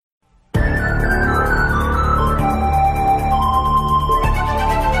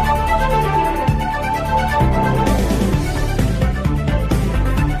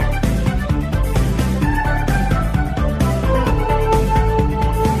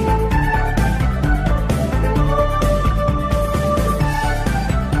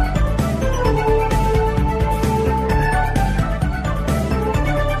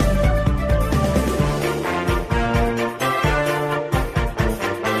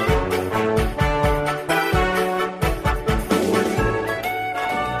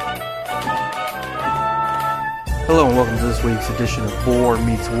Hello and welcome to this week's edition of Boar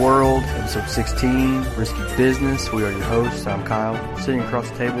Meets World, episode 16, Risky Business. We are your hosts. I'm Kyle. Sitting across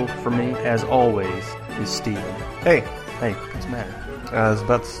the table from me, as always, is Steven. Hey. Hey, what's the matter? I was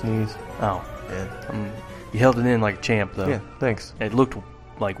about to sneeze. Oh, yeah. You held it in like a champ, though. Yeah, thanks. It looked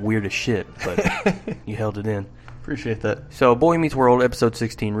like weird as shit, but you held it in. Appreciate that. So, Boy Meets World, episode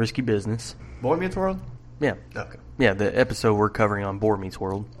 16, Risky Business. Boy Meets World? Yeah. Okay. Yeah, the episode we're covering on Boar Meets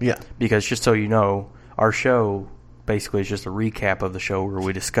World. Yeah. Because, just so you know, our show basically is just a recap of the show where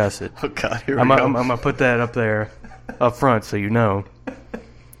we discuss it. Oh, God, here we go. I'm going to put that up there, up front, so you know.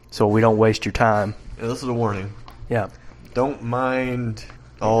 So we don't waste your time. Yeah, this is a warning. Yeah. Don't mind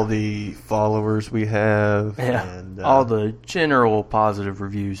all the followers we have. Yeah. And, all the general positive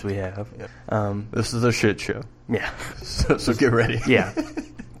reviews we have. Yeah. This is a shit show. Yeah. So get ready. Yeah.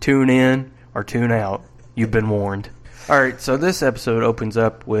 Tune in or tune out. You've been warned. All right, so this episode opens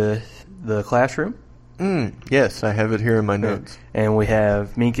up with the classroom. Yes, I have it here in my notes. And we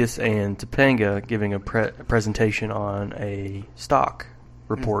have Minkus and Topanga giving a presentation on a stock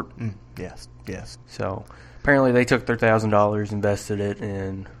report. Yes. So apparently they took their $1,000, invested it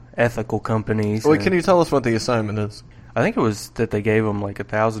in ethical companies. Wait, can you tell us what the assignment is? I think it was that they gave them like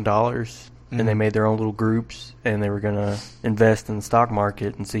 $1,000, and they made their own little groups, and they were going to invest in the stock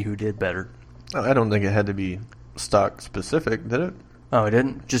market and see who did better. Oh, I don't think it had to be stock specific, did it? Oh, it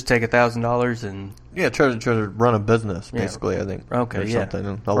didn't? Just take $1,000 and... Yeah, try to run a business, basically, I think. Okay, yeah.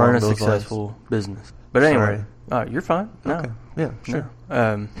 Something run a successful business. But anyway, you're fine. No. Okay. Yeah, sure.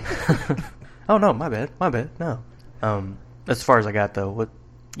 No. Oh, no, my bad. No. As far as I got, though, you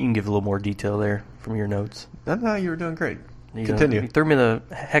can give a little more detail there from your notes. No, you were doing great. Continue. You threw me the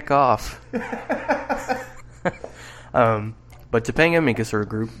heck off. But Topanga and Minkus are a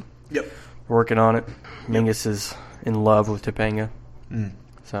group. Yep. We're working on it. Minkus is in love with Topanga.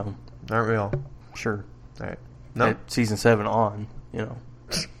 So. Aren't we all? Sure. All right. No. At season 7 on, you know.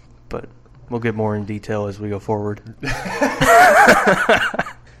 But we'll get more in detail as we go forward.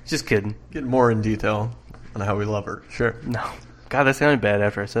 Just kidding. Get more in detail on how we love her. Sure. No. God, that sounded bad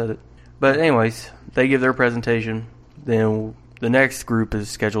after I said it. But anyways, they give their presentation. Then the next group is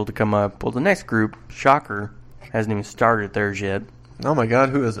scheduled to come up. Well, the next group, shocker, hasn't even started theirs yet. Oh, my God.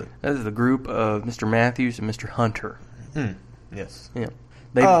 Who is it? That is the group of Mr. Matthews and Mr. Hunter. Yes. Yeah.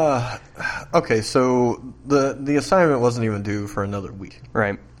 Okay, so the assignment wasn't even due for another week.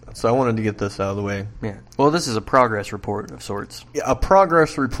 Right. So I wanted to get this out of the way. Yeah. Well, this is a progress report of sorts. Yeah, a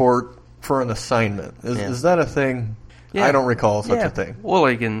progress report for an assignment. Is that a thing? Yeah. I don't recall such a thing. Well,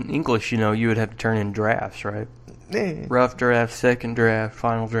 like in English, you would have to turn in drafts, right? Yeah. Rough draft, second draft,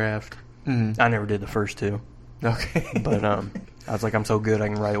 final draft. I never did the first two. Okay. But I was like, I'm so good I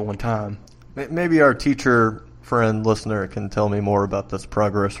can write it one time. Maybe our teacher friend listener can tell me more about this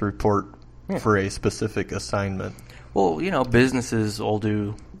progress report for a specific assignment. Well, businesses will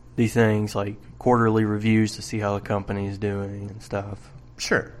do these things like quarterly reviews to see how the company is doing and stuff.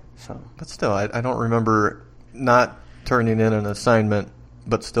 Sure. So, but still, I don't remember not turning in an assignment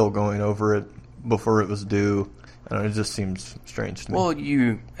but still going over it before it was due. It just seems strange to me. Well,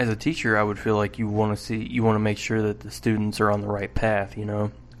 you, as a teacher, I would feel like you want to make sure that the students are on the right path,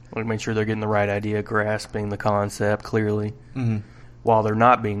 Like make sure they're getting the right idea, grasping the concept clearly, while they're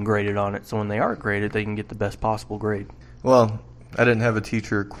not being graded on it. So when they are graded, they can get the best possible grade. Well, I didn't have a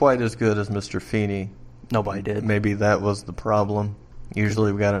teacher quite as good as Mr. Feeney. Nobody did. Maybe that was the problem.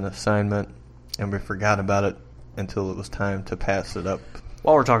 Usually we got an assignment, and we forgot about it until it was time to pass it up.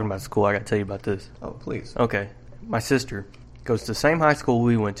 While we're talking about school, I got to tell you about this. Oh, please. Okay. My sister goes to the same high school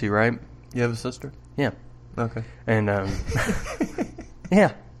we went to, right? You have a sister? Yeah. Okay. And,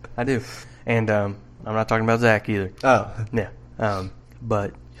 yeah, I do. And I'm not talking about Zach either. Oh. Yeah.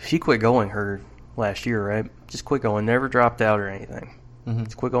 But she quit going her last year, right? Just quit going. Never dropped out or anything.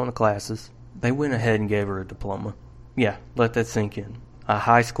 Just quit going to classes. They went ahead and gave her a diploma. Yeah, let that sink in. A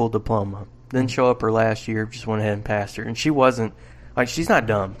high school diploma. Didn't show up her last year. Just went ahead and passed her. And she wasn't, she's not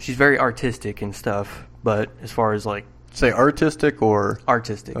dumb. She's very artistic and stuff. But as far as say artistic or?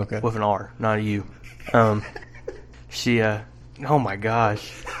 Artistic. Okay. With an R, not a U. She, oh my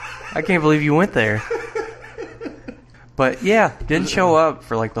gosh. I can't believe you went there. But yeah, didn't show up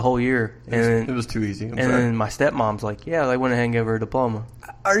for the whole year. It was too easy. I'm sorry. Then my stepmom's like, yeah, they went ahead and gave her a diploma.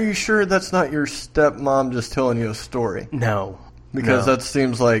 Are you sure that's not your stepmom just telling you a story? No. Because that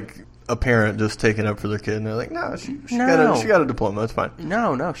seems like a parent just taking up for their kid, and they're like, no, she got a diploma. That's fine.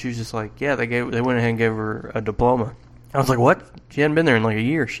 No. She was just like, yeah, they went ahead and gave her a diploma. I was like, what? She hadn't been there in a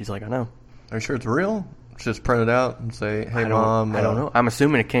year. She's like, I know. Are you sure it's real? Just print it out and say, hey, Mom. I don't know. I'm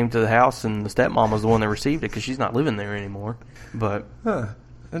assuming it came to the house and the stepmom was the one that received it because she's not living there anymore. But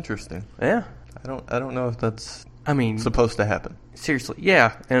interesting. Yeah. I don't know if that's I mean, supposed to happen. Seriously,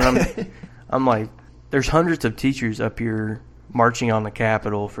 yeah. And I'm like, there's hundreds of teachers up here marching on the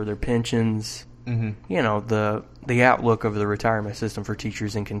Capitol for their pensions. Mm-hmm. You know, the outlook of the retirement system for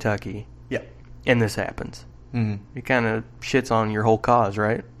teachers in Kentucky. Yeah. And this happens. Mm-hmm. It kind of shits on your whole cause,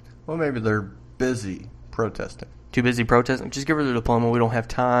 right? Well, maybe they're busy protesting. Too busy protesting? Just give her the diploma. We don't have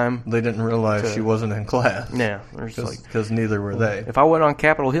time. They didn't realize she wasn't in class. Yeah. Because neither were they. If I went on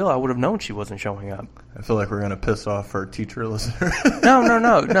Capitol Hill, I would have known she wasn't showing up. I feel like we're going to piss off our teacher listener.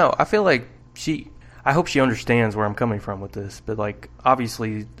 No. I feel like I hope she understands where I'm coming from with this. But, like,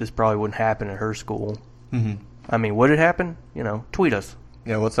 obviously, this probably wouldn't happen at her school. Mm-hmm. I mean, would it happen? You know, tweet us.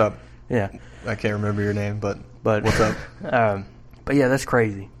 Yeah, what's up? Yeah. I can't remember your name, but what's up? But, yeah, that's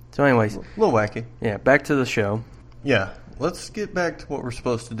crazy. So, anyways. A little wacky. Yeah, back to the show. Yeah. Let's get back to what we're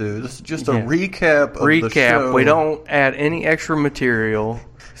supposed to do. This is just a recap of the show. We don't add any extra material.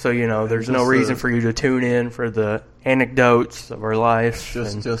 So, you know, there's no reason for you to tune in for the anecdotes of our life.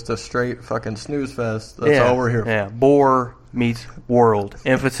 Just a straight fucking snooze fest. That's all we're here for. Yeah, bore meets world.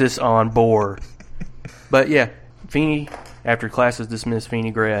 Emphasis on bore. But, yeah, Feeney, after class is dismissed,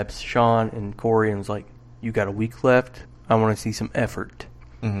 Feeney grabs Sean and Corey and is like, you got a week left? I want to see some effort.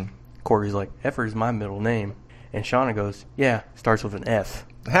 Mm-hmm. Corey's like, effort is my middle name. And Shauna goes, yeah, starts with an F.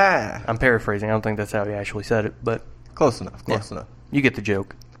 Ha! I'm paraphrasing. I don't think that's how he actually said it, but... Close enough. You get the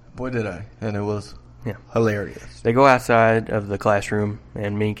joke. Boy, did I. And it was hilarious. They go outside of the classroom,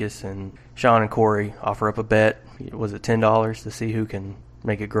 and Minkus and Sean and Corey offer up a bet. Was it $10 to see who can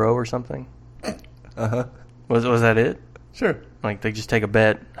make it grow or something? Uh-huh. Was that it? Sure. Like, they just take a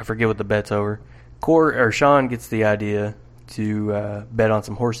bet. I forget what the bet's over. Sean gets the idea to bet on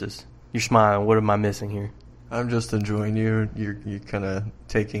some horses. You're smiling. What am I missing here? I'm just enjoying you. You're kind of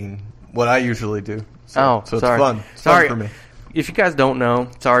taking what I usually do. So it's sorry. fun. It's sorry fun for me. If you guys don't know,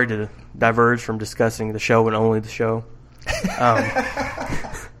 sorry to diverge from discussing the show and only the show.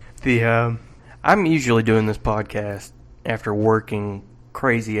 I'm usually doing this podcast after working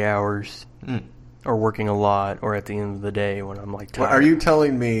crazy hours or working a lot or at the end of the day when I'm like tired. Well, are you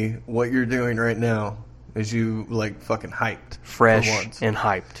telling me what you're doing right now is you like fucking hyped? Fresh and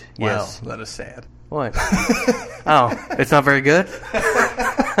hyped. Yes. Wow, that is sad. What? Oh, it's not very good?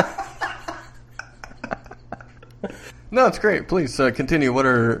 No, it's great. Please continue. What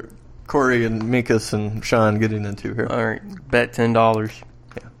are Corey and Minkus and Sean getting into here? All right, bet $10.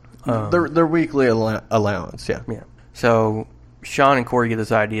 Yeah. Their weekly allowance, yeah. Yeah. So Sean and Corey get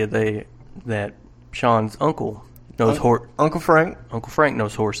this idea that Sean's uncle knows Uncle Frank. Uncle Frank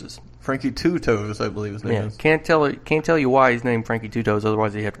knows horses. Frankie Two Toes, I believe his name is. Can't tell you why he's named Frankie Two Toes,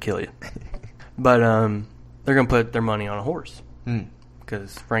 otherwise he'd have to kill you. But they're going to put their money on a horse.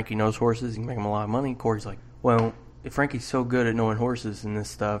 Because Frankie knows horses, he can make him a lot of money. Corey's like, well, if Frankie's so good at knowing horses and this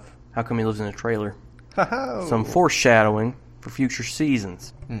stuff, how come he lives in a trailer? Some foreshadowing for future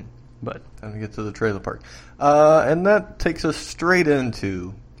seasons. But time to get to the trailer park. And that takes us straight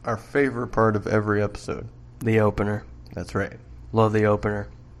into our favorite part of every episode. The opener. That's right. Love the opener.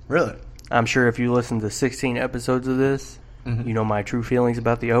 Really? I'm sure if you listen to 16 episodes of this, you know my true feelings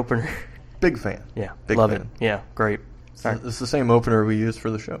about the opener. Big fan. Yeah. Big love fan. it. Yeah, great. It's the same opener we use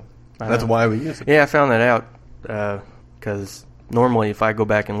for the show. That's why we use it. Yeah, I found that out because normally if I go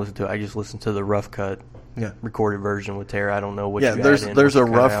back and listen to it, I just listen to the rough cut recorded version with Tara. I don't know what you add there's a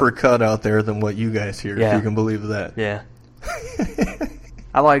rougher cut out there than what you guys hear, if you can believe that. Yeah.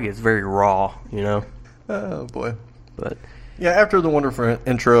 I like it. It's very raw, you know? Oh, boy. But yeah, after the wonderful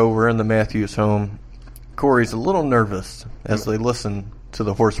intro, we're in the Matthews home. Corey's a little nervous as they listen to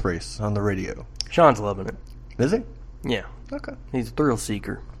the horse race on the radio. Sean's loving it. Is he? Yeah. Okay. He's a thrill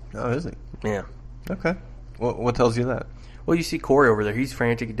seeker. Oh, is he? Yeah. Okay. What tells you that? Well, you see Corey over there. He's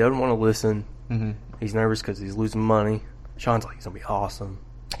frantic. He doesn't want to listen. Mm-hmm. He's nervous because he's losing money. Sean's like, he's going to be awesome.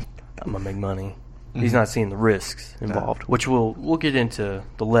 I'm going to make money. He's not seeing the risks involved, which we'll get into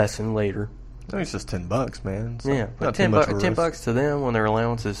the lesson later. No, it's just $10, man. So yeah, but $10 to them when their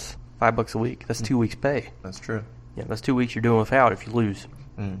allowance is $5 a week. That's 2 weeks' pay. That's true. Yeah, that's 2 weeks you're doing without if you lose.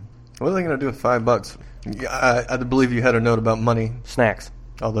 What are they going to do with $5? I believe you had a note about money. Snacks.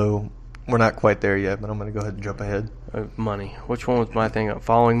 Although we're not quite there yet, but I'm going to go ahead and jump ahead. Money. Which one was my thing?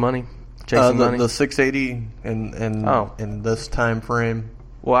 Following money? Chasing money? The 680 in this time frame.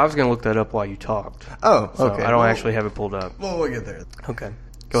 Well, I was going to look that up while you talked. Oh, okay. So I don't actually have it pulled up. Well, we'll get there. Okay.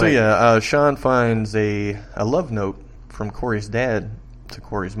 Go ahead. Yeah, Sean finds a love note from Corey's dad to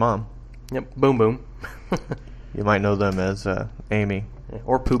Corey's mom. Yep. Boom Boom. You might know them as Amy. Yeah.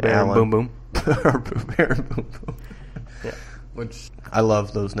 Or Pooh Bear and Boom Boom. Or Pooh Bear and Boom Boom. Yeah. Which I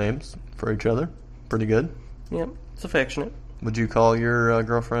love those names for each other. Pretty good. Yep. It's affectionate. Would you call your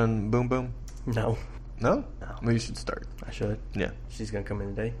girlfriend Boom Boom? No. No? No. Well, you should start. I should. Yeah. She's going to come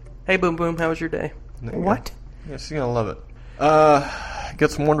in today. Hey, Boom Boom, how was your day? What? Yeah, she's going to love it.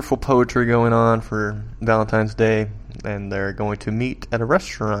 Got some wonderful poetry going on for Valentine's Day, and they're going to meet at a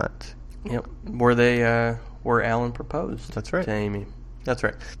restaurant. Yep. Where Alan proposed. That's right. To Amy. That's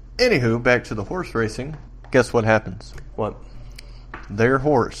right. Anywho, back to the horse racing. Guess what happens? What? Their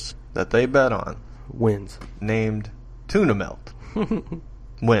horse that they bet on, Wins. named Tuna Melt,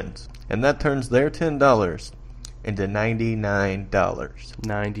 wins. And that turns their $10 into $99.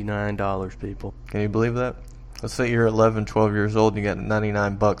 $99, people. Can you believe that? Let's say you're 11, 12 years old and you got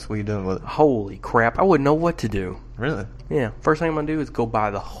 $99. What are you doing with it? Holy crap. I wouldn't know what to do. Really? Yeah. First thing I'm going to do is go buy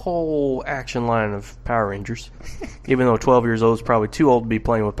the whole action line of Power Rangers. Even though 12 years old is probably too old to be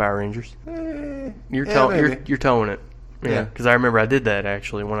playing with Power Rangers. You're towing it. Yeah. Because I remember I did that,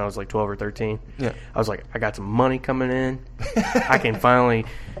 actually, when I was like 12 or 13. Yeah. I was like, I got some money coming in. I can finally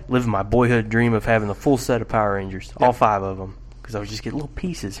live my boyhood dream of having the full set of Power Rangers. All 5 of them. Because I would just get little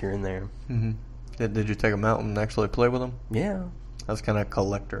pieces here and there. Mm-hmm. Did you take them out and actually play with them? Yeah. I was kind of a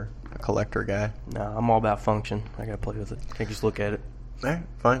collector guy. No, I'm all about function. I got to play with it. Can't just look at it. All right,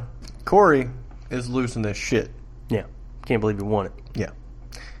 fine. Corey is losing this shit. Yeah. Can't believe he won it. Yeah.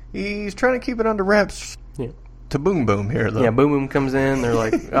 He's trying to keep it under wraps. Yeah. To Boom Boom here, though. Yeah, Boom Boom comes in. They're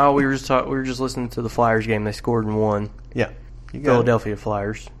like, oh, we were just listening to the Flyers game. They scored and won. Yeah. You got Philadelphia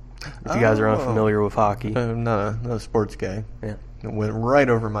Flyers. If you guys are unfamiliar with hockey. I'm not a sports guy. Yeah. It went right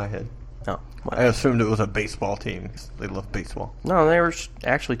over my head. Oh. Well. I assumed it was a baseball team because they love baseball. No, they were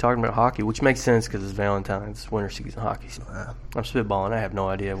actually talking about hockey, which makes sense because it's Valentine's, winter season hockey season. I'm spitballing. I have no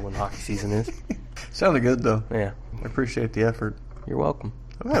idea when hockey season is. Sounded good, though. Yeah. I appreciate the effort. You're welcome.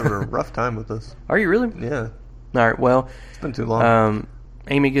 I'm having a rough time with this. Are you really? Yeah. All right, well. It's been too long.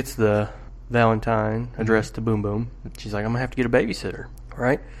 Amy gets the Valentine addressed to Boom Boom. She's like, I'm going to have to get a babysitter,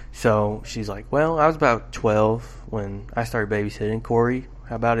 right? So she's like, well, I was about 12 when I started babysitting. Corey,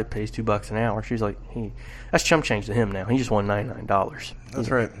 how about it pays $2 an hour? She's like, that's chump change to him now. He just won $99. That's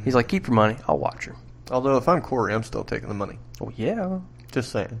right. He's like, keep your money. I'll watch her. Although if I'm Corey, I'm still taking the money. Oh, yeah.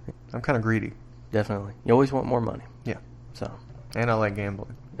 Just saying. I'm kind of greedy. Definitely. You always want more money. Yeah. So. And I like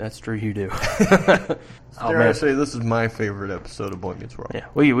gambling. That's true, you do. Dare I say this is my favorite episode of Boy Meets World. Yeah,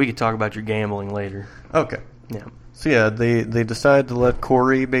 we could talk about your gambling later. Okay. Yeah. So yeah, they decide to let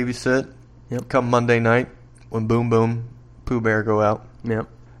Corey babysit. Yep. Come Monday night when Boom Boom, Pooh Bear go out. Yep.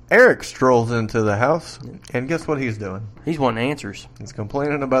 Eric strolls into the house, and guess what he's doing? He's wanting answers. He's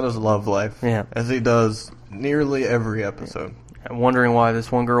complaining about his love life. Yeah. As he does nearly every episode. I'm wondering why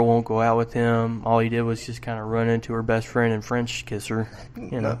this one girl won't go out with him. All he did was just kind of run into her best friend and French kiss her.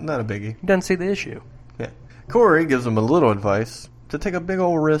 You know, not a biggie. He doesn't see the issue. Yeah. Corey gives him a little advice to take a big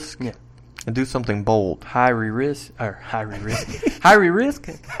old risk. Yeah. And do something bold. High risk. High risk. High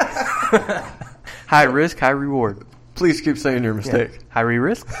risk, high reward. Please keep saying your mistake. Yeah. High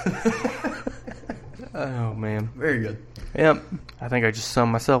risk. Oh man. Very good. Yep. I think I just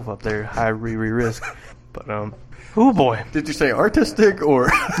summed myself up there. High risk. But oh boy. Did you say artistic or?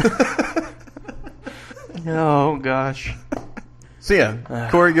 Oh gosh. So yeah,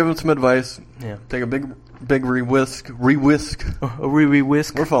 Corey give him some advice. Yeah. Take a big re-whisk. Re-whisk.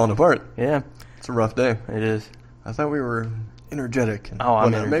 Re-whisk. We're falling apart. Yeah. It's a rough day. It is. I thought we were energetic.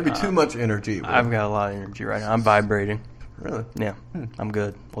 I'm maybe too much energy. I've got a lot of energy right now. I'm vibrating. Really? Yeah. I'm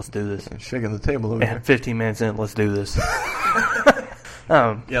good. Let's do this. Shaking the table over Yeah, here. 15 minutes in. Let's do this.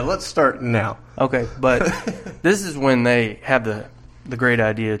 Yeah, let's start now. Okay, but this is when they have the great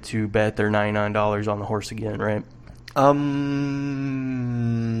idea to bet their $99 on the horse again, right?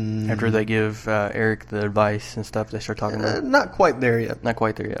 After they give Eric the advice and stuff, they start talking about Not quite there yet. Not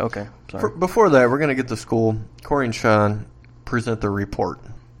quite there yet. Okay, sorry. Before that, we're going to get to school. Corey and Sean present their report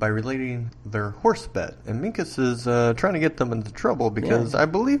by relating their horse bet. And Minkus is trying to get them into trouble because I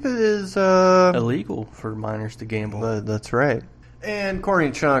believe it is... illegal for minors to gamble. That's right. And Corey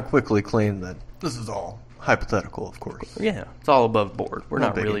and Sean quickly claim that this is all hypothetical, of course. Yeah, it's all above board. We're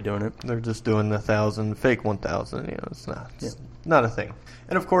not really doing it. They're just doing 1,000, fake 1,000. You know, it's not a thing.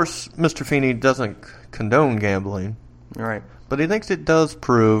 And of course, Mr. Feeney doesn't condone gambling. Right. But he thinks it does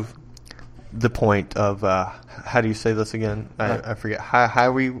prove the point of how do you say this again? I forget. High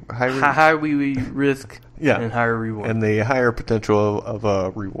risk. And higher reward. And the higher potential of a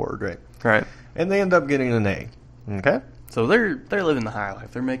reward, right? Right. And they end up getting an A. Okay. So they're living the high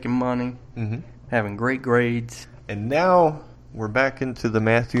life. They're making money, having great grades. And now we're back into the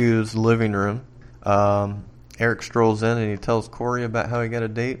Matthews living room. Eric strolls in and he tells Corey about how he got a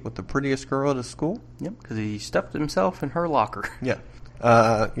date with the prettiest girl at his school. Yep, because he stuffed himself in her locker. Yeah.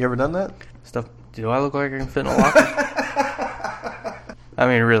 You ever done that? Do I look like I can fit in a locker? I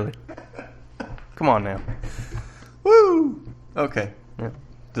mean, really. Come on now. Woo! Okay. Yeah.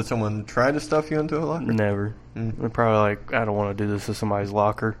 Did someone try to stuff you into a locker? Never. They're probably like, I don't want to do this to somebody's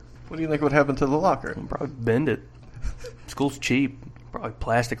locker. What do you think would happen to the locker? I'll probably bend it. School's cheap. Probably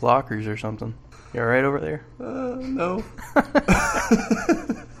plastic lockers or something. You all right over there? No.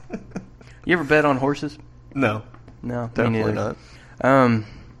 You ever bet on horses? No. No, Definitely me not. not.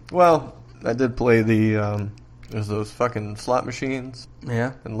 Well, I did play there's those fucking slot machines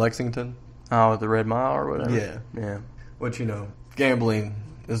Yeah. in Lexington. Oh, the Red Mile or whatever. Yeah. Yeah. Which, gambling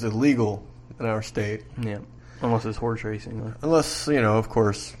is illegal in our state. Yeah. Unless it's horse racing. Though. Unless, of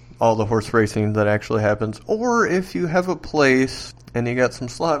course, all the horse racing that actually happens. Or if you have a place and you got some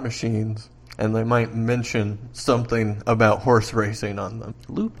slot machines and they might mention something about horse racing on them.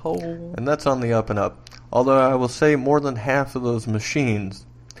 Loophole. And that's on the up and up. Although I will say more than half of those machines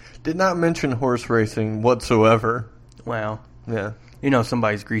did not mention horse racing whatsoever. Wow. Yeah.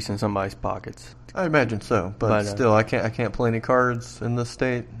 Somebody's greasing somebody's pockets. I imagine so, but still, I can't play any cards in this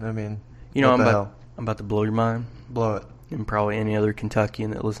state. I mean, I'm about to blow your mind. Blow it. And probably any other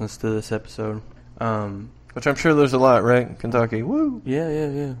Kentuckian that listens to this episode. Which I'm sure there's a lot, right? Kentucky, woo.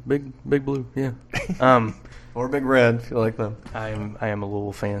 Yeah. Big blue, yeah. Or big red, if you like them. I am a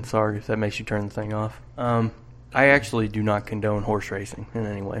Louisville fan. Sorry if that makes you turn the thing off. I actually do not condone horse racing in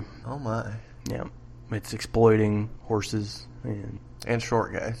any way. Oh my. Yeah, it's exploiting horses And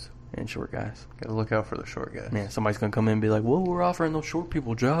short guys. and short guys. Gotta look out for the short guys. Yeah, somebody's gonna come in and be like, "Well, we're offering those short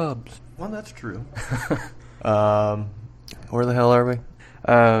people jobs." Well, that's true. Where the hell are we?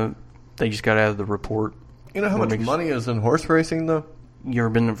 They just got out of the report. You know how much money is in horse racing, though? You ever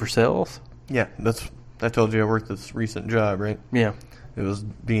been in Versailles? Yeah, I told you I worked this recent job, right? Yeah. It was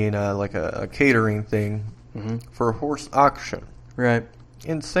being like a catering thing for a horse auction. Right.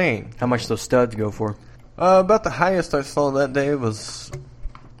 Insane. How much those studs go for? About the highest I saw that day was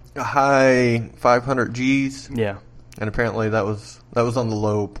a high 500 G's. Yeah. And apparently that was on the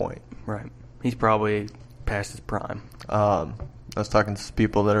low point. Right. He's probably past his prime. I was talking to some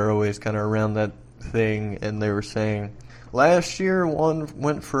people that are always kind of around that thing, and they were saying last year one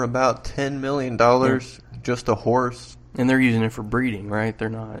went for about $10 million, just a horse. And they're using it for breeding, right? They're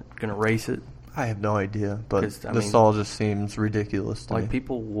not going to race it. I have no idea, but this all just seems ridiculous to me.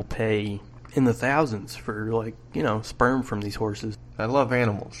 People will pay in the thousands for, sperm from these horses. I love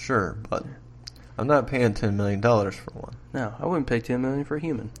animals, sure, but I'm not paying $10 million for one. No, I wouldn't pay $10 million for a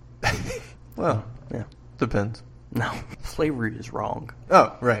human. Well, yeah, depends. No, slavery is wrong.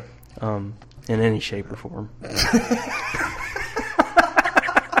 Oh, right. In any shape or form.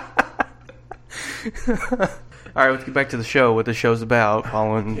 All right, let's get back to the show. What the show's about?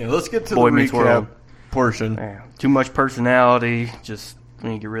 Let's get to Boy the Meets recap World portion. Yeah, too much personality. Just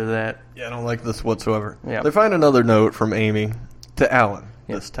need to get rid of that. Yeah, I don't like this whatsoever. Yeah. They find another note from Amy to Alan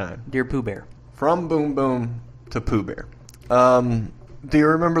this time. Dear Pooh Bear. From Boom Boom to Pooh Bear. Do you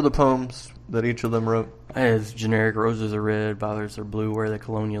remember the poems that each of them wrote? As generic, roses are red, violets are blue, wear the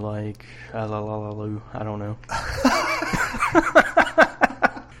cologne you like. La la la loo. I don't know.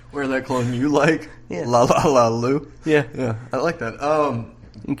 Wear that cologne you like? Yeah. La la la loo. Yeah. Yeah, I like that.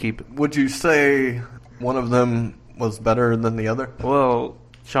 You can keep it. Would you say one of them was better than the other? Well,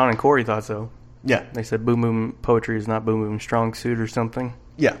 Sean and Corey thought so. Yeah. They said Boom Boom poetry is not Boom Boom's strong suit or something.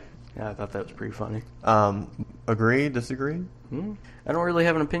 Yeah. Yeah, I thought that was pretty funny. Agree? Disagree? I don't really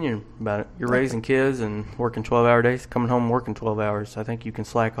have an opinion about it. You're raising kids and working 12-hour days, coming home and working 12 hours. I think you can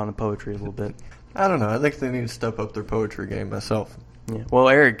slack on the poetry a little bit. I don't know. I think they need to step up their poetry game myself. Yeah. Well,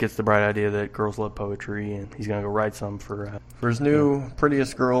 Eric gets the bright idea that girls love poetry, and he's going to go write some for his new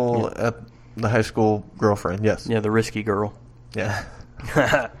prettiest girl at the high school girlfriend, yes. Yeah, the risky girl. Yeah.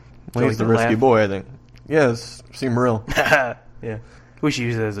 Well, he's the risky boy, I think. Yes, seem real. Yeah. We should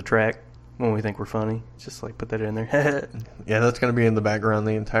use it as a track when we think we're funny. Just put that in there. Yeah, that's going to be in the background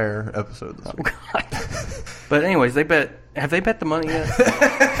the entire episode this week. God. But anyways, have they bet the money yet?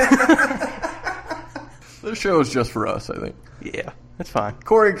 This show is just for us, I think. Yeah, that's fine.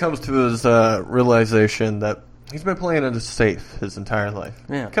 Corey comes to his realization that he's been playing it safe his entire life.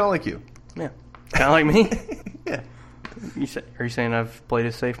 Yeah. Kind of like you. Yeah. Kind of like me? Yeah. Are you saying I've played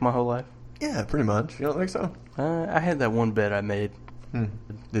it safe my whole life? Yeah, pretty much. You don't think so? I had that one bet I made.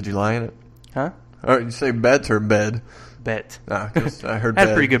 Did you lie in it? Huh? Or did you say bet or bed? Bet. Because I heard I had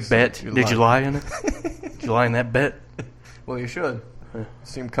bed. a pretty good bet. Did you lie in it? Did you lie in that bet? Well, you should.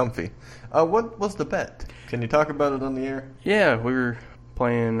 Seemed comfy. What was the bet? Can you talk about it on the air? Yeah, we were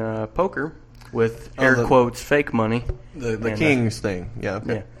playing poker with air quotes fake money. The Kings thing. Yeah,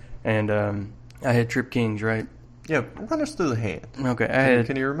 okay. Yeah. And I had Trip Kings, right? Yeah, run us through the hand. Okay, I had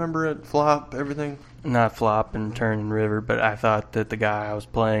Can you remember it? Flop, everything? not flop and turn and river, but I thought that the guy I was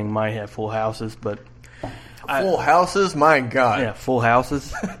playing might have full houses, but Full houses? My God. yeah, full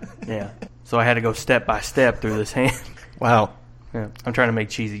houses. Yeah. So I had to go step by step through this hand. Wow. Yeah. I'm trying to make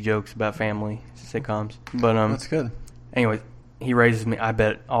cheesy jokes about family sitcoms. But That's good. anyway, he raises me, I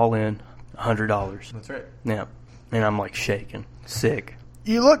bet all in $100. That's right. Yeah. And I'm like shaking. Sick.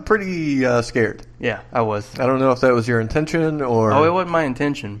 You look pretty scared. Yeah, I was. I don't know if that was your intention or... Oh, it wasn't my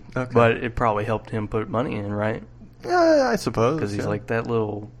intention. Okay. But it probably helped him put money in, right? Yeah, I suppose. Because he's yeah. like, that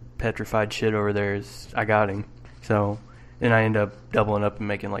little petrified shit over there is, I got him. So then I end up doubling up and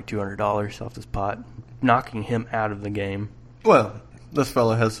making like $200 off this pot, knocking him out of the game. Well, this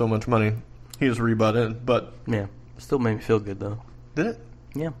fella has so much money. He was rebutted, but... Yeah, still made me feel good though. Did it?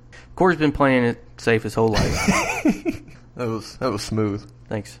 Yeah. Corey's been playing it safe his whole life. That was smooth.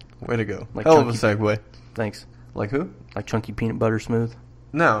 Thanks. Way to go. Like Hell of a segue. Thanks. Like who? Like chunky peanut butter smooth?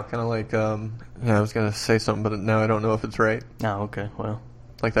 No, kind of like, yeah, I was going to say something, but now I don't know if it's right. Oh, okay. Well.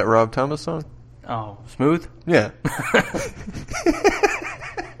 Like that Rob Thomas song? Oh, smooth? Yeah.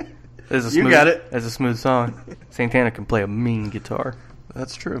 It's a You smooth, got it. It's a smooth song. Santana can play a mean guitar.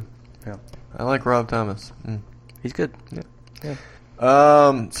 That's true. Yeah. I like Rob Thomas. He's good. Yeah. Yeah.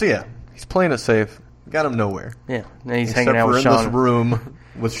 So yeah, he's playing it safe. Got him nowhere. Yeah. And he's Except hanging out for with in Sean. this room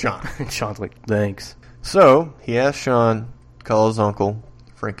with Sean. And Sean's like, thanks. So he asked Sean to call his uncle,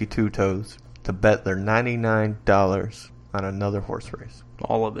 Frankie Two Toes, to bet their $99 on another horse race.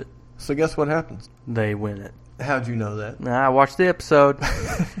 All of it. So guess what happens? They win it. How'd you know that? Nah, I watched the episode.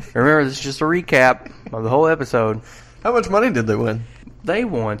 Remember, this is just a recap of the whole episode. How much money did they win? They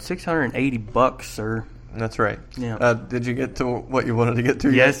won $680, sir. That's right. Yeah. Did you get to what you wanted to get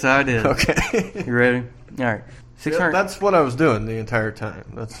to? Yes, I did. Okay. You ready? All right. 600. That's what I was doing the entire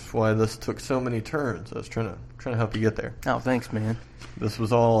time. That's why this took so many turns. I was trying to help you get there. Oh, thanks, man. This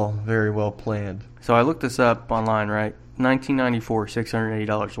was all very well planned. So I looked this up online, right? 1994,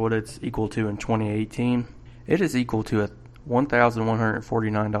 $680. What it's equal to in 2018? It is equal to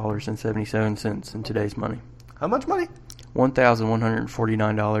 $1,149.77 in today's money. How much money?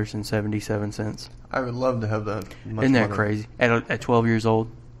 $1,149.77. I would love to have that much Isn't that money. crazy? At 12 years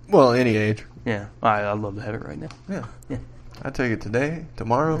old? Well, any age. Yeah. I'd love to have it right now. Yeah. Yeah. I'd take it today,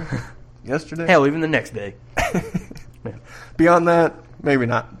 tomorrow, yesterday. Hell, even the next day. Yeah. Beyond that, maybe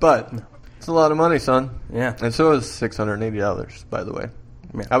not. But it's a lot of money, son. Yeah. And so is $680, by the way.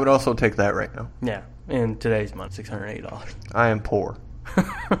 Yeah. I would also take that right now. Yeah. In today's month, $680. I am poor.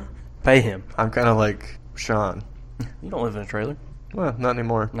 Pay him. I'm kind of like Sean. You don't live in a trailer. Well, not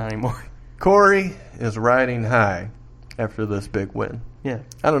anymore. Not anymore. Corey is riding high after this big win. Yeah.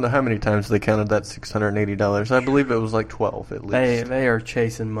 I don't know how many times they counted that $680. I believe it was like 12 at least. They are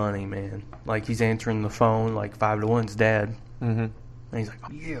chasing money, man. Like, he's answering the phone like 5-1's dad. Mm-hmm. And he's like,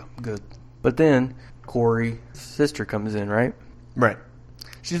 oh, yeah, good. But then Corey's sister comes in, right? Right.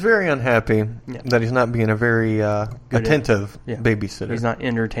 She's very unhappy that he's not being a very attentive babysitter. He's not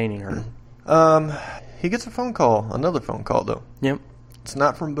entertaining her. He gets a phone call, another phone call though. Yep. It's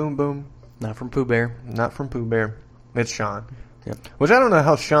not from Boom Boom, Not from Pooh Bear. not from Pooh Bear. It's Sean. Yep. Which I don't know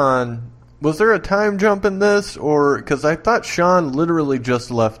how Sean... Was there a time jump in this? Or... Because I thought Sean literally just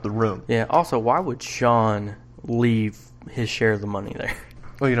left the room. Yeah, also, why would Sean leave his share of the money there?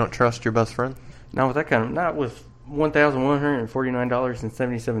 Well, you don't trust your best friend? Not with that kind of... Not with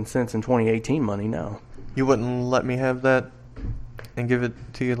 $1,149.77 in 2018 money, no. You wouldn't let me have that and give it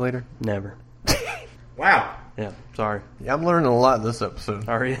to you later? Never. Wow. Yeah, sorry. Yeah, I'm learning a lot this episode.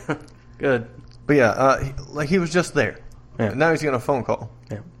 Are you? Good. But yeah, he was just there. Yeah. Now he's getting a phone call.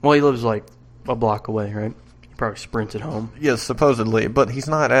 Yeah. Well, he lives like a block away, right? He probably sprinted home. Yes, supposedly, but he's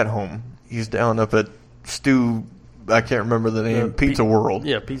not at home. He's down up at Stu, I can't remember the name, Pizza World.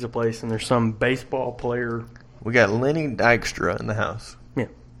 Yeah, pizza place, and there's some baseball player. We got Lenny Dykstra in the house. Yeah.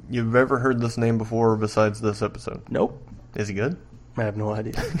 You've ever heard this name before besides this episode? Nope. Is he good? I have no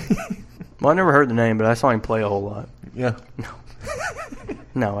idea. Well, I never heard the name, but I saw him play a whole lot. Yeah. No.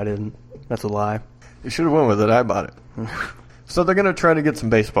 No, I didn't. That's a lie. You should have went with it. I bought it. So they're going to try to get some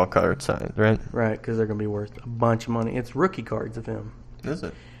baseball cards signed, right? Right, because they're going to be worth a bunch of money. It's rookie cards of him. Is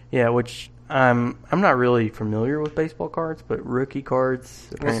it? Yeah, which I'm not really familiar with baseball cards, but rookie cards.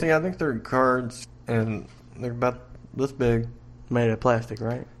 Well, see, I think they're cards, and they're about this big. Made of plastic,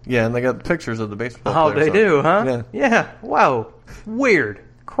 right? Yeah, and they got pictures of the baseball Oh, players they on do, it. huh? Yeah. Yeah. Wow. Weird.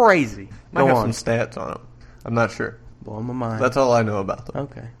 Crazy. Might Go have on. some stats on them. I'm not sure. Blow my mind. That's all I know about them.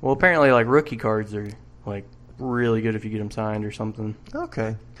 Okay. Well, apparently, like, rookie cards are, like, really good if you get them signed or something.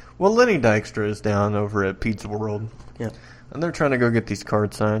 Okay. Well, Lenny Dykstra is down over at Pizza World. Yeah. and they're trying to go get these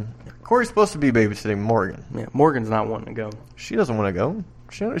cards signed. Corey's supposed to be babysitting Morgan. Yeah, Morgan's not wanting to go. She doesn't want to go.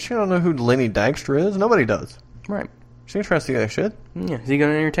 She don't know who Lenny Dykstra is. Nobody does. Right. She ain't trying to see that shit. Yeah, is he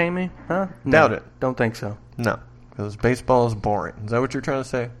going to entertain me? Huh? No, Doubt it. Don't think so. No, because baseball is boring. Is that what you're trying to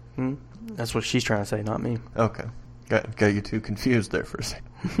say? That's what she's trying to say, not me. Okay. Got you two confused there for a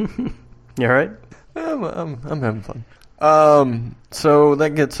second. You all right? I'm having fun. So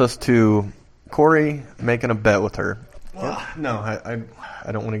that gets us to Corey making a bet with her. Well, no,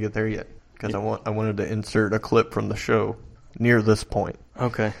 I don't want to get there yet because I wanted to insert a clip from the show near this point.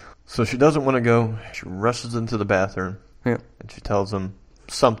 Okay. So she doesn't want to go. She rushes into the bathroom. Yeah. And she tells him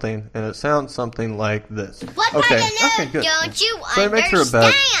something, and it sounds something like this. What kind of news good. don't you So he makes her a bet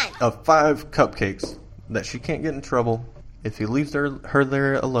understand? of 5 cupcakes that she can't get in trouble if he leaves her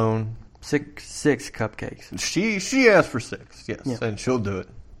there alone. Six cupcakes. She asked for 6, yes, Yeah. and she'll do it.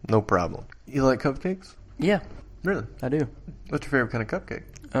 No problem. You like cupcakes? Yeah, Really? I do. What's your favorite kind of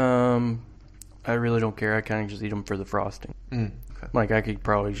cupcake? I really don't care. I kind of just eat them for the frosting. Okay. Like, I could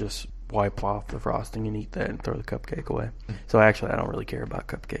probably just wipe off the frosting and eat that and throw the cupcake away. So, actually, I don't really care about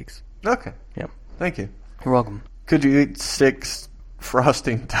cupcakes. Okay. Yeah. Thank you. You're welcome. Could you eat 6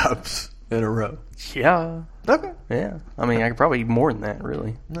 frosting tubs in a row? Yeah. Okay. Yeah. I mean, I could probably eat more than that,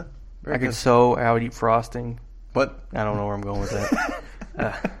 really. No. I could so out-eat frosting. What? I don't know where I'm going with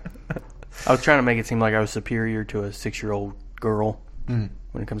that. I was trying to make it seem like I was superior to a 6-year-old girl when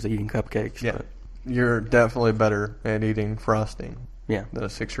it comes to eating cupcakes. Yeah. But You're definitely better at eating frosting yeah. than a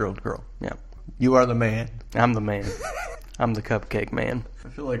 6-year-old girl. Yeah. You are the man. I'm the man. I'm the cupcake man. I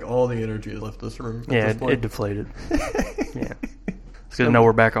feel like all the energy left this room. At Yeah, this point. it deflated. Yeah. It's good to know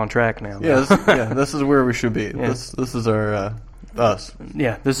we're back on track now. Yeah, this is where we should be. Yeah. This is our us.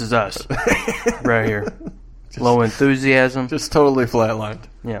 Yeah, this is us. Right here. Low enthusiasm. Just totally flatlined.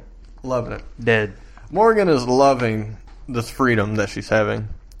 Yeah. Loving it. Dead. Morgan is loving this freedom that she's having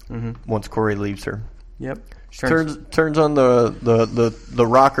Mm-hmm. once Corey leaves her. Yep. Turns on the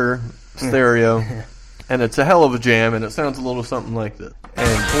rocker stereo, and it's a hell of a jam, and it sounds a little something like this.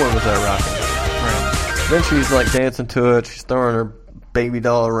 And boy, was that rocking. Right. Then she's like dancing to it. She's throwing her baby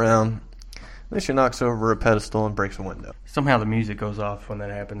doll around. Then she knocks over a pedestal and breaks a window. Somehow the music goes off when that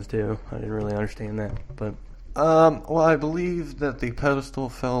happens too. I didn't really understand that, but Well, I believe that the pedestal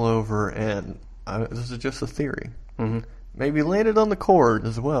fell over, and this is just a theory. mm-hmm. Maybe landed on the cord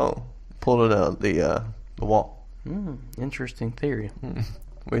as well. Pulled it out the wall. Interesting theory. What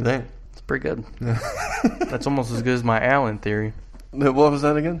do you think? It's pretty good. That's almost as good as my Allen theory. What was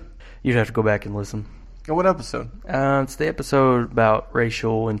that again? You'd have to go back and listen. What episode? It's the episode about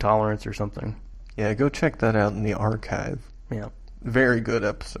racial intolerance or something. Yeah, go check that out in the archive. Yeah. Very good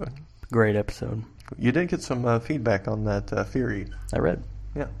episode. Great episode. You did get some feedback on that theory. I read.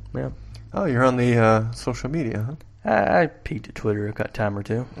 Yeah. Yeah. Oh, you're on the social media, huh? I peeked at Twitter a time or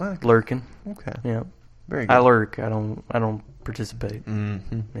two. Okay. Lurking. Okay. Yeah. Very good. I lurk. I don't participate.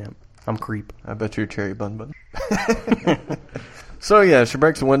 Mm-hmm. Yeah. I'm creep. I bet you're cherry bun. So yeah, she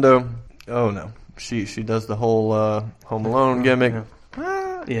breaks the window. Oh no. She does the whole Home Alone gimmick.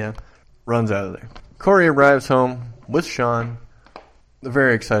 Yeah. Yeah. Runs out of there. Corey arrives home with Sean. They're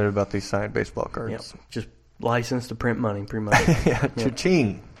very excited about these signed baseball cards. Yep. Just licensed to print money, pretty much. Yeah,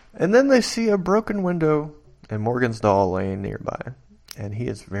 cha-ching. And then they see a broken window and Morgan's doll laying nearby. And he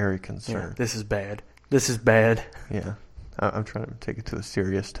is very Yeah. concerned. This is bad. This is bad. Yeah. I'm trying to take it to a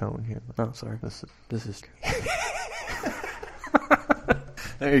serious tone here. Oh, sorry. This is... This is.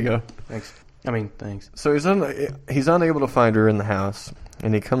 There you go. Thanks. I mean, thanks. So he's unable to find her in the house,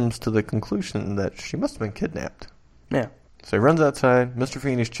 and he comes to the conclusion that she must have been kidnapped. Yeah. So he runs outside. Mr.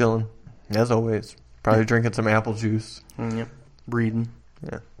 Feeney's chilling, as always. Probably drinking some apple juice. Yep. Breathing.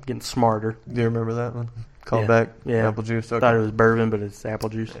 Yeah. Getting smarter. Do you remember that one? Call Yeah. back. Yeah. Apple juice. Okay. Thought it was bourbon, but it's apple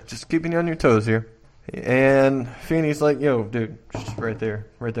juice. Just keeping you on your toes here. And Feeney's like, "Yo, dude, just right there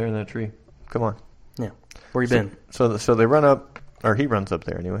in that tree. Come on." Yeah. Where you been? So they run up, or he runs up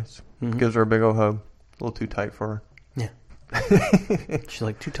there, anyways. Mhm. Gives her a big old hug. A little too tight for her. Yeah. She's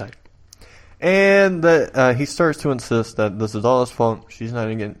like too tight. And he starts to insist that this is all his fault. She's not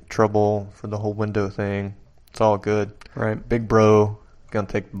going to get in trouble for the whole window thing. It's all good. Right. Big bro, going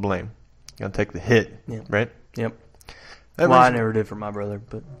to take the blame. Going to take the hit. Yeah. Right? Yep. That Well, I brings- never did for my brother,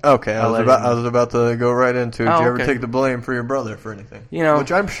 but Okay, I I'll was let him- about to go right into, did Oh, you ever okay. take the blame for your brother for anything? You know-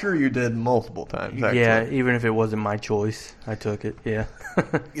 Which I'm sure you did multiple times, actually. yeah, even if it wasn't my choice, I took it. Yeah.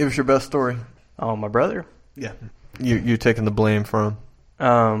 Give us your best story. Oh, my brother. Yeah. You taking the blame for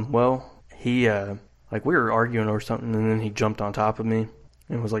him. Well, he like we were arguing or something, and then he jumped on top of me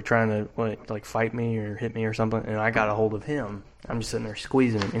and was like trying to like fight me or hit me or something, and I got a hold of him. I'm just sitting there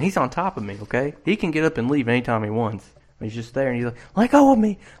squeezing him, and he's on top of me. Okay, he can get up and leave anytime he wants. He's just there, and he's like, let go of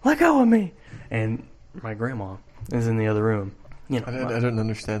me, let go of me. And my grandma is in the other room. I didn't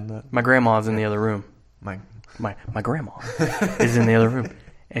understand that. My grandma's in the other room. My grandma is in the other room.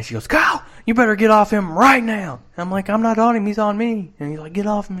 And she goes, Kyle, you better get off him right now. I'm like, I'm not on him, he's on me. And he's like, get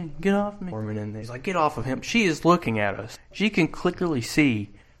off me, get off me. And he's like, get off of him. She is looking at us. She can clearly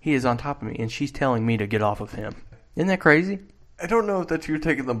see he is on top of me, and she's telling me to get off of him. Isn't that crazy? I don't know that you're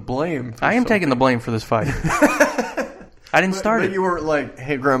taking the blame for I am taking the blame for this fight. I didn't start it. But you weren't like,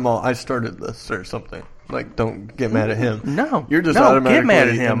 hey, Grandma, I started this or something. Like, don't get mad at him. No. You're just automatically get mad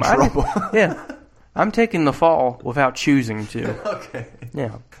at him. in trouble. Yeah. I'm taking the fall without choosing to. Okay.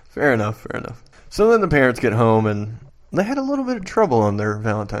 Yeah. Fair enough. So then the parents get home, and they had a little bit of trouble on their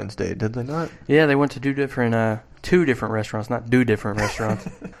Valentine's Day, did they not? Yeah, they went to two different restaurants, not do different restaurants.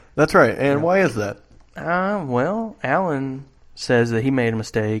 That's right. And why is that? Well, Alan says that he made a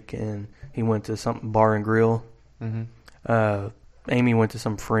mistake, and he went to some bar and grill. Mm-hmm. Amy went to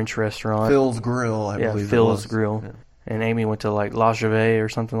some French restaurant. Phil's Grill, I believe Phil's Grill. Yeah. And Amy went to like La Chevet or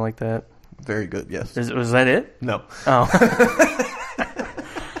something like that. Very good, yes. Was that it? No. Oh.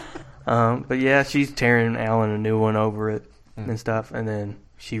 But yeah, she's tearing Alan a new one over it and stuff. And then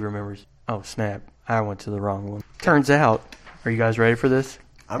she remembers, oh, snap, I went to the wrong one. Turns out, are you guys ready for this?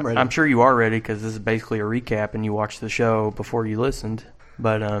 I'm ready. I'm sure you are ready because this is basically a recap and you watched the show before you listened.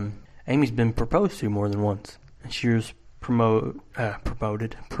 But Amy's been proposed to more than once. And she was proposed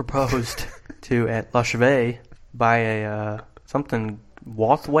to at La Chevet by a something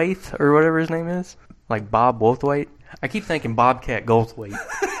Wothwaite or whatever his name is, like Bob Wothwaite. I keep thinking Bobcat Goldthwait,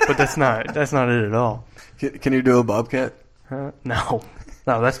 but that's not it at all. Can you do a Bobcat? No,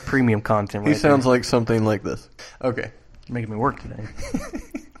 that's premium content. He sounds like something like this. Okay, you're making me work today.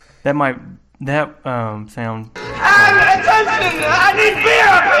 That sound. Attention! I need beer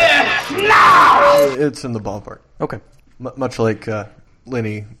up here now. It's in the ballpark. Okay, much like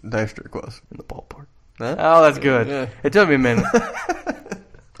Lenny Dykstra was in the ballpark. Huh? Oh, that's good. Yeah. It took me a minute.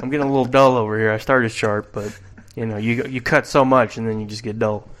 I'm getting a little dull over here. I started sharp, but you cut so much and then you just get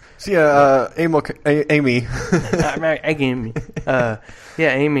dull. So yeah, Amy.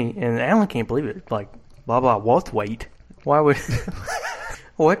 Amy and Alan can't believe it. Like blah blah Wothwaite. Why would?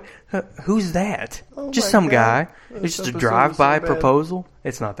 What? Who's that? Just some guy. It's just a drive-by proposal.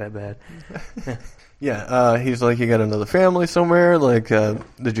 It's not that bad. Yeah, he's like, you got another family somewhere? Like,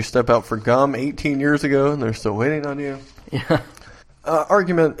 did you step out for gum 18 years ago and they're still waiting on you? Yeah.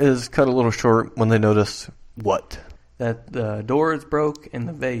 Argument is cut a little short when they notice what? That the door is broke and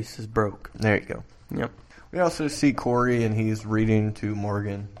the vase is broke. There you go. Yep. We also see Corey, and he's reading to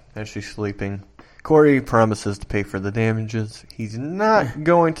Morgan as she's sleeping. Corey promises to pay for the damages. He's not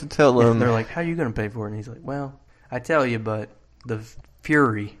going to tell him. They're like, how are you going to pay for it? And he's like, well, I tell you, but the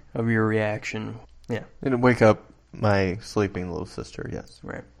fury of your reaction. Yeah. It'll wake up my sleeping little sister, yes.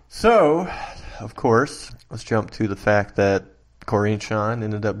 Right. So, of course, let's jump to the fact that Corey and Sean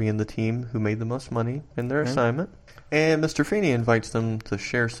ended up being the team who made the most money in their assignment. And Mr. Feeney invites them to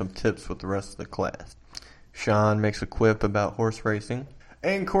share some tips with the rest of the class. Sean makes a quip about horse racing.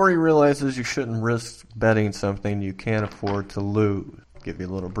 And Corey realizes you shouldn't risk betting something you can't afford to lose. Give you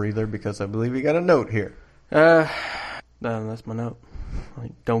a little breather because I believe you got a note here. No, that's my note.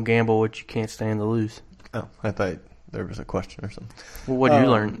 Like, don't gamble what you can't stand to lose. Oh, I thought there was a question or something. Well, what did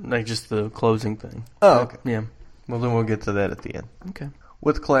you learn? Like, just the closing thing. Oh, okay. Yeah. Well, then we'll get to that at the end. Okay.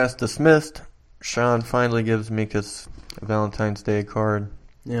 With class dismissed, Sean finally gives Minkus a Valentine's Day card.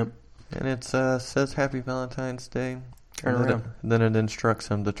 Yep. And it says Happy Valentine's Day. Turn around. Then it instructs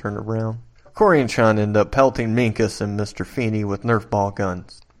him to turn around. Corey and Sean end up pelting Minkus and Mr. Feeney with Nerf ball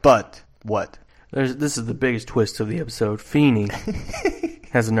guns. But what? This is the biggest twist of the episode. Feeney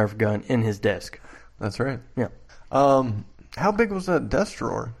has a Nerf gun in his desk. That's right. Yeah. How big was that desk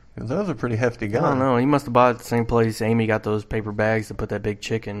drawer? Because that was a pretty hefty gun. I don't know. He must have bought it at the same place Amy got those paper bags to put that big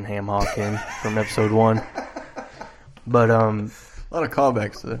chicken ham hock in from episode 1. But a lot of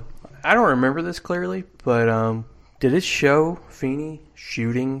callbacks to it. I don't remember this clearly, but did it show Feeney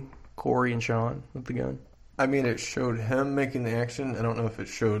shooting Corey and Sean with the gun? I mean, it showed him making the action. I don't know if it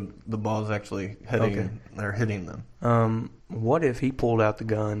showed the balls actually hitting them. What if he pulled out the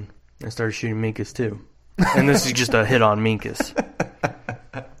gun and started shooting Minkus too? And this is just a hit on Minkus.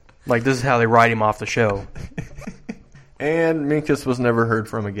 Like, this is how they write him off the show. And Minkus was never heard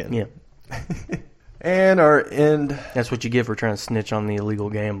from again. Yeah. And our end... That's what you get for trying to snitch on the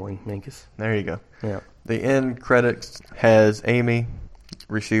illegal gambling, Minkus. There you go. Yeah. The end credits has Amy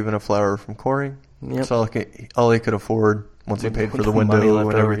receiving a flower from Corey. Yep. That's all he could afford once he paid for the window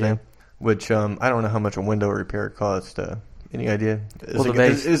and everything. Yeah. Which, I don't know how much a window repair cost Any idea? Well, the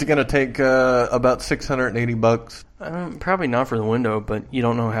vase. Is it going to take about $680? Probably not for the window, but you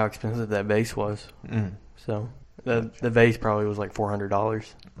don't know how expensive that vase was. So the vase probably was like $400.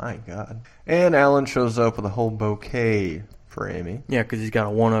 My God. And Alan shows up with a whole bouquet for Amy. Yeah, because he's got to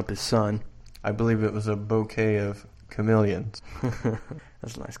one-up his son. I believe it was a bouquet of chameleons.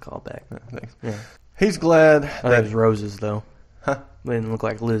 That's a nice callback. Thanks. Yeah. He's glad I think it was roses, though. Huh? They didn't look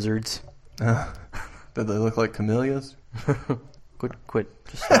like lizards. Did they look like camellias? Quit.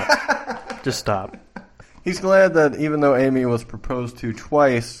 Just stop. Just stop. He's glad that even though Amy was proposed to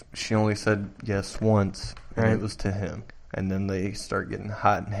twice, she only said yes once, and Right. it was to him. And then they start getting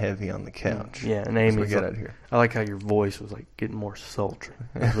hot and heavy on the couch. Yeah, and As we Amy's get like, out here. I like how your voice was like getting more sultry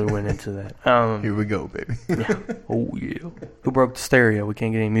as we went into that. Here we go, baby. Yeah. Oh yeah. Who broke the stereo? We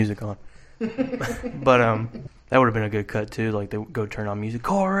can't get any music on. But that would have been a good cut too. Like they would go turn on music.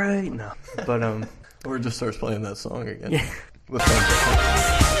 Corey. No. But Or it just starts playing that song again. Yeah. With sound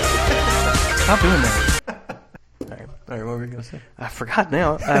Stop doing that. All right, what were you going to say? I forgot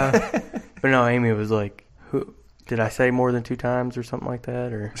now. But no, Amy was like, "Who? Did I say more than 2 times or something like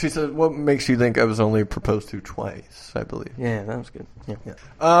that?" Or She said, what makes you think I was only proposed to twice, I believe. yeah, that was good.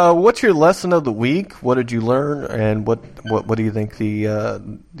 Yeah. What's your lesson of the week? What did you learn? And what do you think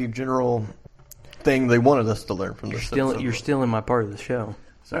the general thing they wanted us to learn from this episode? You're still in my part of the show.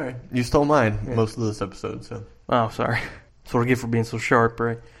 Sorry. You stole mine most of this episode, so. Oh, sorry. That's what I get for being so sharp,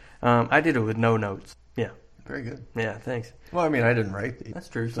 right? I did it with no notes. Yeah. Very good. Yeah, thanks. Well, I mean, I didn't write these. That's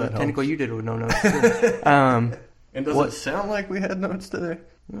true. So So that technically, helps. you did it with no notes. Too. And does it sound like we had notes today?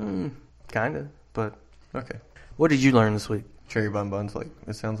 Kind of. But Okay. what did you learn this week? Cherry Bun Bun's like,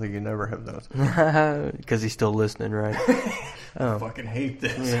 it sounds like you never have notes. Because he's still listening, right? I fucking hate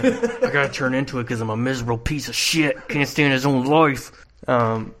this. Yeah. I gotta turn into it because I'm a miserable piece of shit. Can't stand his own life.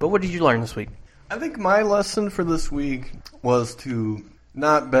 But what did you learn this week? I think my lesson for this week was to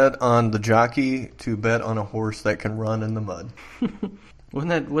not bet on the jockey, to bet on a horse that can run in the mud.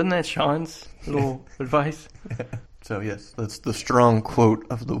 Wasn't that Sean's little advice? So, yes, that's the strong quote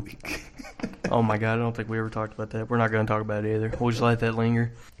of the week. Oh my god, I don't think we ever talked about that. We're not going to talk about it either. We'll just let that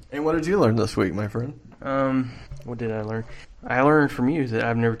linger. And what did you learn this week, my friend? What did I learn? I learned from you that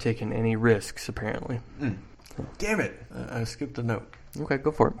I've never taken any risks, apparently. Damn it. I skipped a note. Okay,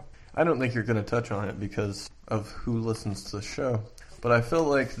 go for it. I don't think you're going to touch on it because of who listens to the show. But I feel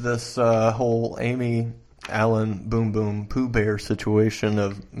like this whole Amy, Alan, Boom Boom, Pooh Bear situation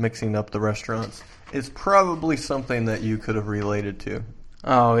of mixing up the restaurants is probably something that you could have related to.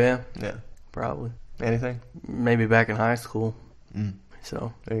 Oh, yeah? Yeah. Probably. Anything? Maybe back in high school.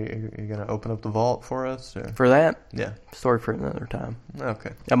 So, Are you going to open up the vault for us? Or? for that, Yeah. story for another time.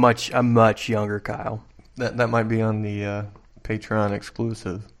 Okay. A much younger Kyle. That might be on the Patreon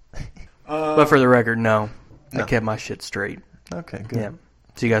exclusive. But for the record, no. No. I kept my shit straight. Okay, good. Yeah.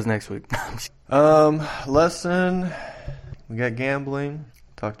 See you guys next week. Lesson. We got gambling.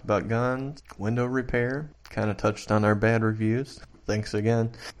 Talked about guns. Window repair. Kind of touched on our bad reviews. Thanks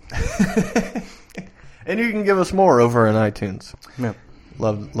again. And you can give us more over on iTunes. Yep.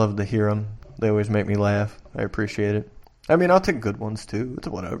 Love to hear them. They always make me laugh. I appreciate it. I mean, I'll take good ones too. It's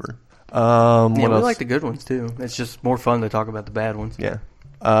whatever. Yeah, what we else? like the good ones too. It's just more fun to talk about the bad ones. Yeah.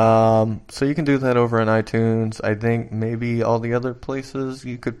 So you can do that over on iTunes. I think maybe all the other places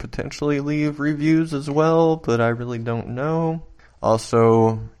you could potentially leave reviews as well, but I really don't know.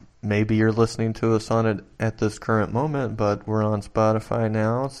 Also, maybe you're listening to us on it at this current moment, but we're on Spotify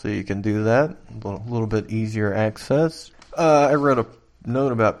now, so you can do that. A little bit easier access. I wrote a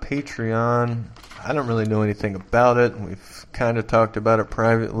note about Patreon. I don't really know anything about it. We've kind of talked about it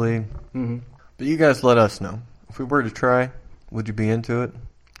privately. Mm-hmm. But you guys let us know. If we were to try, would you be into it?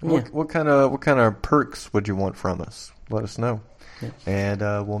 Yeah. What kind of perks would you want from us? Let us know. Yeah.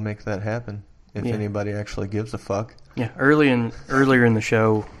 And we'll make that happen if Yeah. anybody actually gives a fuck. Yeah. Earlier in the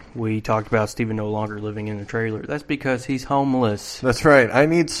show, we talked about Steven no longer living in a trailer. That's because he's homeless. That's right. I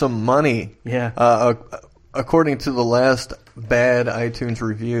need some money. Yeah. According to the last bad iTunes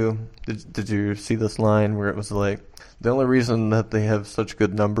review, did you see this line where it was like, the only reason that they have such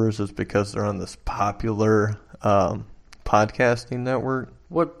good numbers is because they're on this popular podcasting network?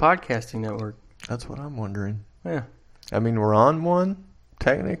 What podcasting network? That's what I'm wondering. Yeah. I mean, we're on one,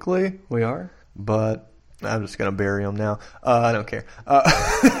 technically, We are? but I'm just going to bury them now. I don't care.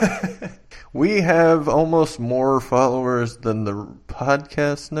 We have almost more followers than the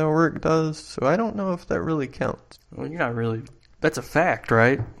podcast network does, so I don't know if that really counts. Well, you're not really... That's a fact,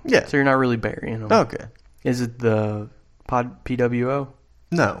 right? Yeah. So you're not really burying them. Okay. Is it the PWO?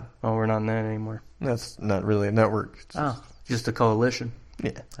 No, Oh, we're not in that anymore. that's not really a network. It's Oh, just a coalition.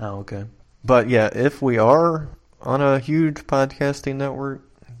 yeah. Oh, okay. But yeah, if we are on a huge podcasting network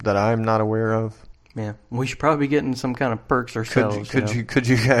that I'm not aware of. Yeah, we should probably be getting some kind of perks ourselves. Could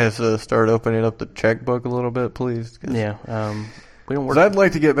you guys start opening up the checkbook a little bit, please? Yeah, we don't work. 'Cause I'd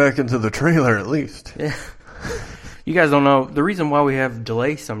like to get back into the trailer at least. Yeah, you guys don't know the reason why we have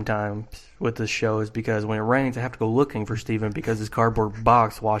delay sometimes with this show is because when it rains, I have to go looking for Steven because his cardboard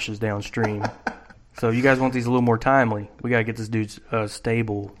box washes downstream. So if you guys want these a little more timely, we gotta get this dude's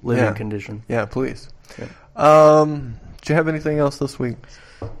stable living condition. Yeah, please. Yeah. Do you have anything else this week?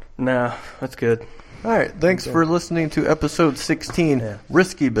 Nah, that's good. All right, thanks for listening to episode 16,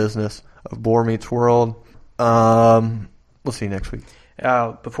 Risky Business of Boar Meets World. We'll see you next week.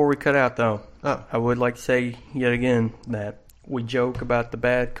 Before we cut out, though, I would like to say yet again that we joke about the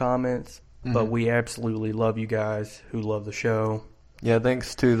bad comments, but we absolutely love you guys who love the show. Yeah,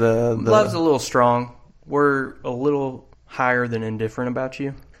 thanks to the... Love's a little strong. We're a little higher than indifferent about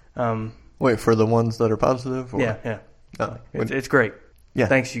you. Wait, for the ones that are positive? Or? Yeah. Oh, it's great. Yeah.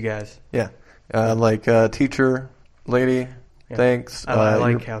 Thanks, you guys. Yeah. Like teacher, lady, thanks. I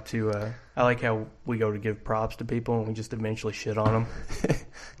like how we go to give props to people and we just eventually shit on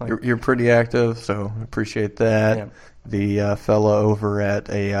them. You're pretty active, so appreciate that. Yeah. The fella over at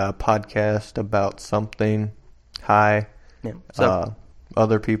a podcast about something, hi. Yeah. So,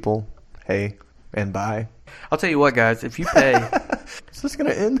 other people, hey, and bye. I'll tell you what, guys, if you pay... Is this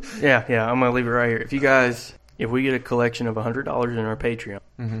going to end? Yeah, I'm going to leave it right here. If we get a collection of $100 in our Patreon,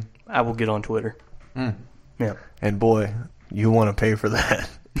 I will get on Twitter. Yeah. And boy, you want to pay for that.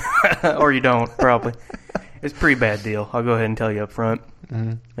 Or you don't, probably. It's a pretty bad deal. I'll go ahead and tell you up front.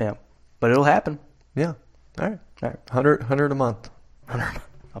 Yeah. But it'll happen. Yeah. All right. 100 a month.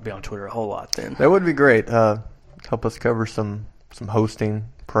 I'll be on Twitter a whole lot then. That would be great. Help us cover some hosting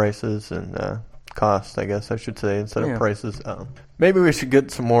prices and costs, I guess I should say, instead of prices. Maybe we should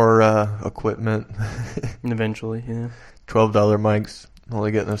get some more equipment. Eventually, yeah. $12 mics,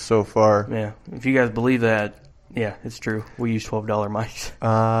 only getting us so far. Yeah. If you guys believe that, yeah, it's true. We use $12 mics.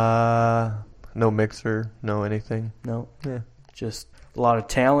 No mixer, no anything. No. Yeah. Just a lot of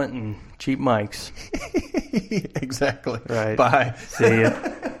talent and cheap mics. Exactly. Right. Bye. See ya.